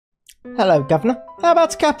Hello, Governor. How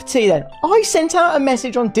about a cup of tea then? I sent out a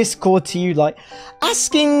message on Discord to you, like,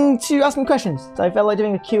 asking questions. So I felt like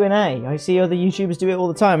doing a Q&A. I see other YouTubers do it all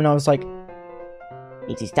the time, and I was like,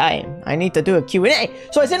 it is time. I need to do a Q&A.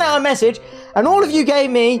 So I sent out a message, and all of you gave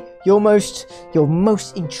me your most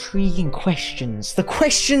intriguing questions. The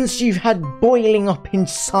questions you've had boiling up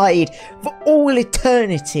inside for all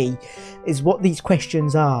eternity is what these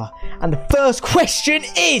questions are. And the first question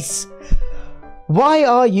is, why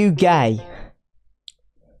are you gay?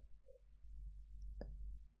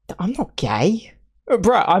 I'm not gay.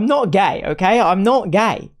 Bro, I'm not gay, okay? I'm not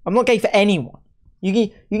gay. I'm not gay for anyone.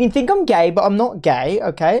 You can think I'm gay, but I'm not gay,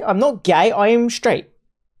 okay? I'm not gay, I am straight.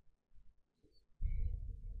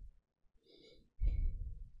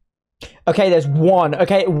 Okay, there's one.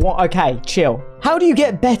 Okay, chill. How do you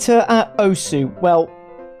get better at Osu? Well,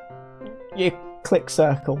 you click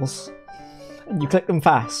circles. And you click them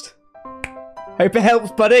fast. Hope it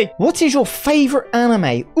helps, buddy. What is your favourite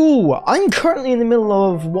anime? Ooh, I'm currently in the middle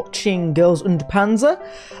of watching Girls Under Panzer.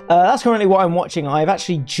 That's currently what I'm watching. I've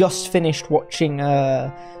actually just finished watching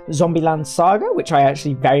Zombieland Saga, which I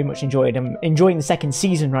actually very much enjoyed. I'm enjoying the second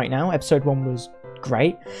season right now. Episode 1 was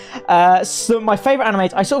great. So my favourite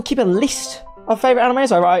animes, I sort of keep a list of favourite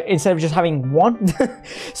animes, I write, instead of just having one.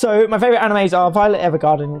 So my favourite animes are Violet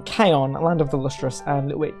Evergarden, K-On!, Land of the Lustrous, and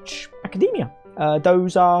Little Witch Academia.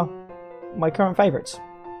 Those are my current favourites.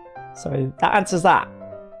 So that answers that.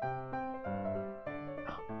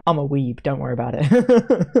 I'm a weeb, don't worry about it.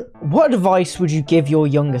 What advice would you give your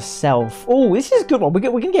younger self? Oh, this is a good one. We're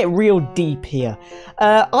going to get real deep here.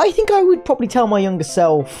 I think I would probably tell my younger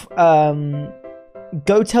self,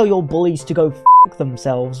 go tell your bullies to go f***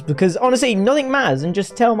 themselves, because honestly nothing matters, and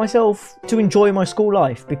just tell myself to enjoy my school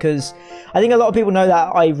life, because I think a lot of people know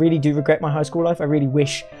that I really do regret my high school life. I really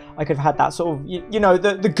wish I could have had that sort of, you know,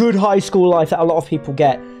 the good high school life that a lot of people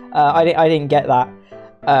get. I didn't get that.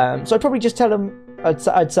 So I'd probably just tell them,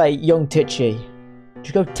 I'd say, young TITCHY,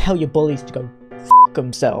 just go tell your bullies to go f***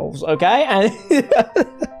 themselves, okay? And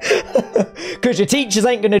because your teachers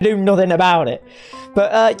ain't going to do nothing about it.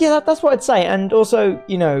 But yeah, that's what I'd say. And also,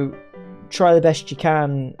 you know, try the best you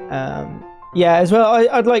can. Yeah, as well,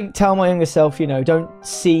 I'd like tell my younger self, you know, don't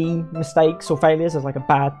see mistakes or failures as like a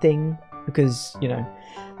bad thing, because, you know,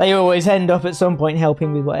 they always end up at some point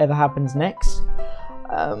helping with whatever happens next.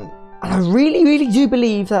 And I really, really do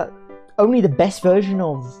believe that only the best version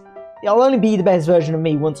of... I'll only be the best version of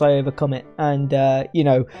me once I overcome it. And, you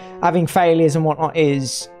know, having failures and whatnot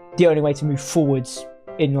is the only way to move forwards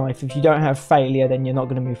in life. If you don't have failure, then you're not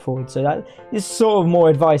going to move forward. So that is sort of more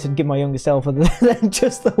advice I'd give my younger self other than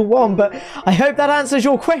just the one. But I hope that answers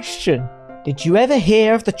your question. Did you ever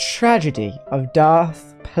hear of the tragedy of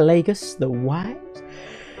Darth Plagueis the Wise?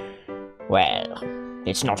 Well,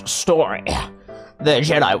 it's not a story. The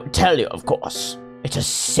Jedi would tell you, of course. It's a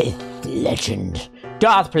Sith legend.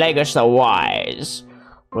 Darth Plagueis the Wise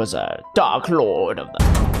was a Dark Lord of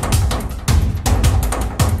the...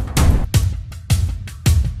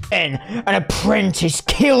 And an apprentice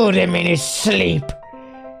killed him in his sleep.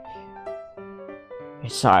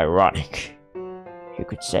 It's ironic. He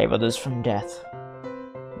could save others from death,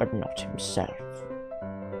 but not himself.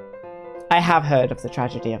 I have heard of the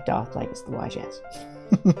tragedy of Darth Plagueis the Wise, yes.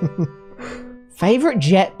 Favourite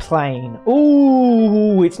jet plane?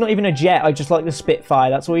 Ooh, it's not even a jet. I just like the Spitfire.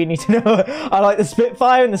 That's all you need to know. I like the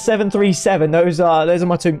Spitfire and the 737. Those are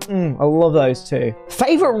my two. I love those two.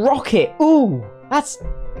 Favourite rocket? Ooh,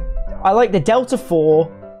 I like the Delta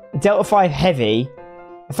 4, the Delta 5 Heavy,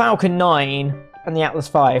 the Falcon 9, and the Atlas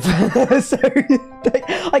 5. So,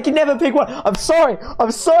 I can never pick one. I'm sorry.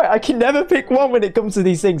 I can never pick one when it comes to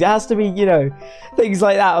these things. It has to be, you know, things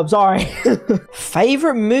like that. I'm sorry.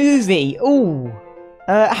 Favourite movie? Ooh.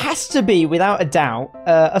 It has to be, without a doubt,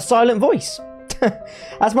 A Silent Voice.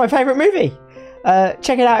 That's my favourite movie.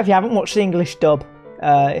 Check it out if you haven't watched the English dub.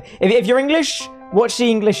 If you're English, watch the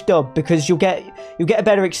English dub, because you'll get a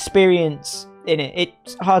better experience in it.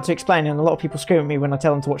 It's hard to explain, and a lot of people scream at me when I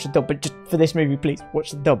tell them to watch the dub, but just for this movie, please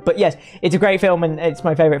watch the dub. But yes, it's a great film, and it's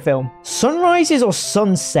my favourite film. Sunrises or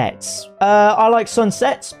sunsets? I like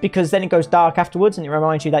sunsets, because then it goes dark afterwards, and it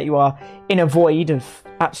reminds you that you are in a void of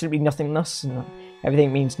absolutely nothingness, and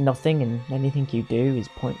everything means nothing, and anything you do is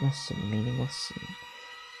pointless and meaningless, and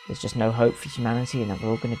there's just no hope for humanity, and that we're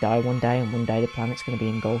all going to die one day, and one day the planet's going to be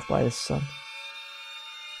engulfed by the sun.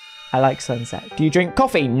 I like sunset. Do you drink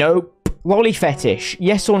coffee? Nope. Lolly fetish?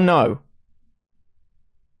 Yes or no?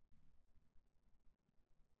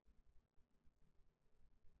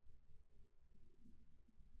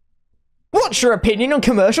 What's your opinion on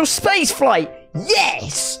commercial spaceflight?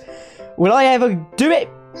 Yes! Will I ever do it?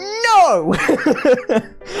 No!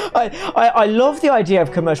 I love the idea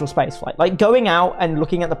of commercial spaceflight. Like, going out and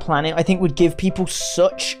looking at the planet, I think would give people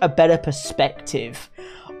such a better perspective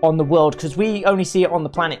on the world, because we only see it on the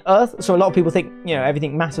planet Earth. So a lot of people think, you know,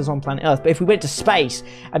 everything matters on planet Earth. But if we went to space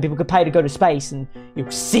and people could pay to go to space and you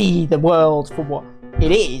see the world for what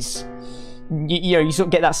it is, you know, you sort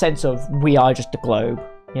of get that sense of we are just a globe.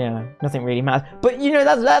 Yeah, nothing really matters. But, you know,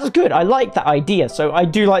 that's good. I like that idea. So I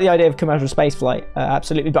do like the idea of commercial spaceflight,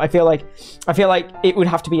 absolutely. But I feel like it would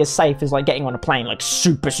have to be as safe as, like, getting on a plane, like,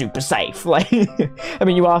 super, super safe. Like, I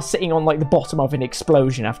mean, you are sitting on, like, the bottom of an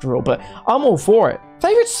explosion after all, but I'm all for it.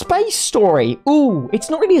 Favorite space story? Ooh, it's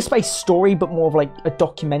not really a space story, but more of, like, a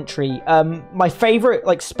documentary. My favorite,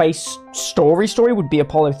 like, space story would be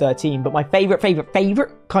Apollo 13, but my favorite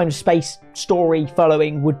kind of space story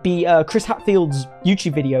following would be Chris Hadfield's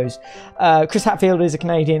YouTube videos. Chris Hadfield is a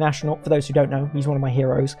Canadian astronaut, for those who don't know. He's one of my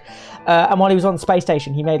heroes. And while he was on the space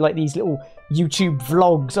station, he made, like, these little YouTube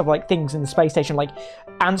vlogs of, like, things in the space station, like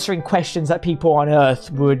answering questions that people on Earth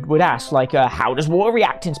would ask, like, how does water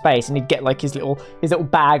react in space? And he'd get, like, his little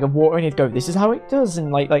bag of water, and he'd go, this is how it does.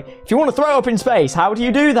 And like if you want to throw up in space, how do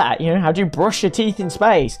you do that? You know, how do you brush your teeth in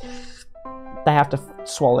space? They have to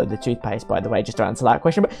swallow the toothpaste, by the way, just to answer that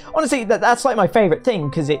question. But honestly, that's like my favorite thing,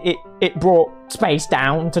 because it brought space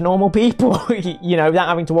down to normal people, you know, without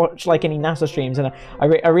having to watch like any NASA streams. And I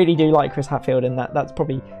really do like Chris Hadfield, and that's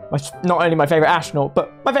probably not only my favorite astronaut,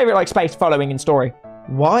 but my favorite like space following and story.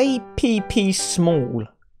 Why PP small?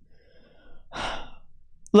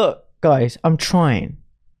 Look, guys, I'm trying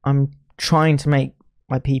to make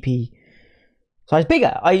my PP size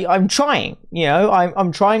bigger. I'm trying, you know,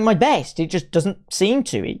 I'm trying my best. It just doesn't seem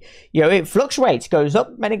to. You know, it fluctuates, goes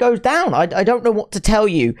up and it goes down. I don't know what to tell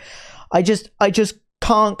you. I just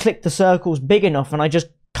can't click the circles big enough, and I just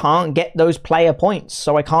can't get those player points,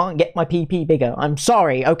 so I can't get my PP bigger. I'm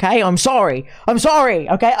sorry, okay? I'm sorry,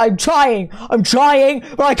 okay? I'm trying,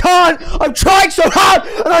 but I can't. I'm trying so hard,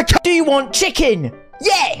 and I can't. Do you want chicken?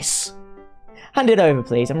 Yes! Hand it over,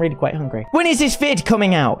 please. I'm really quite hungry. When is this vid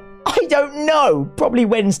coming out? I don't know. Probably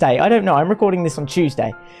Wednesday. I don't know. I'm recording this on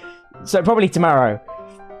Tuesday. So probably tomorrow.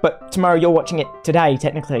 But tomorrow you're watching it today,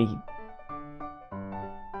 technically.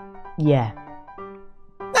 Yeah.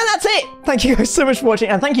 And that's it. Thank you guys so much for watching.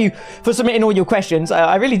 And thank you for submitting all your questions.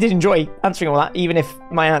 I really did enjoy answering all that, even if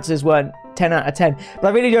my answers weren't 10 out of 10. But I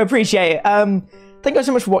really do appreciate it. Thank you guys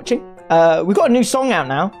so much for watching. We've got a new song out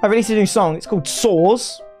now. I released a new song. It's called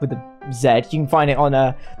Soars, with a Z. You can find it on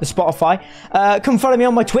the Spotify. Come follow me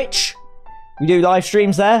on my Twitch. We do live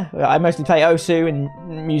streams there. I mostly play Osu and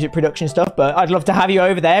music production stuff, but I'd love to have you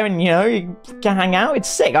over there, and you know, you can hang out. It's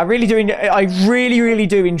sick. I really really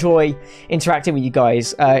do enjoy interacting with you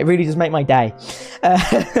guys. It really does make my day.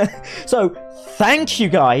 So thank you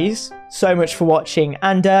guys so much for watching,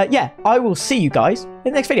 and yeah, I will see you guys in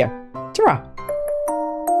the next video. Ta-ra!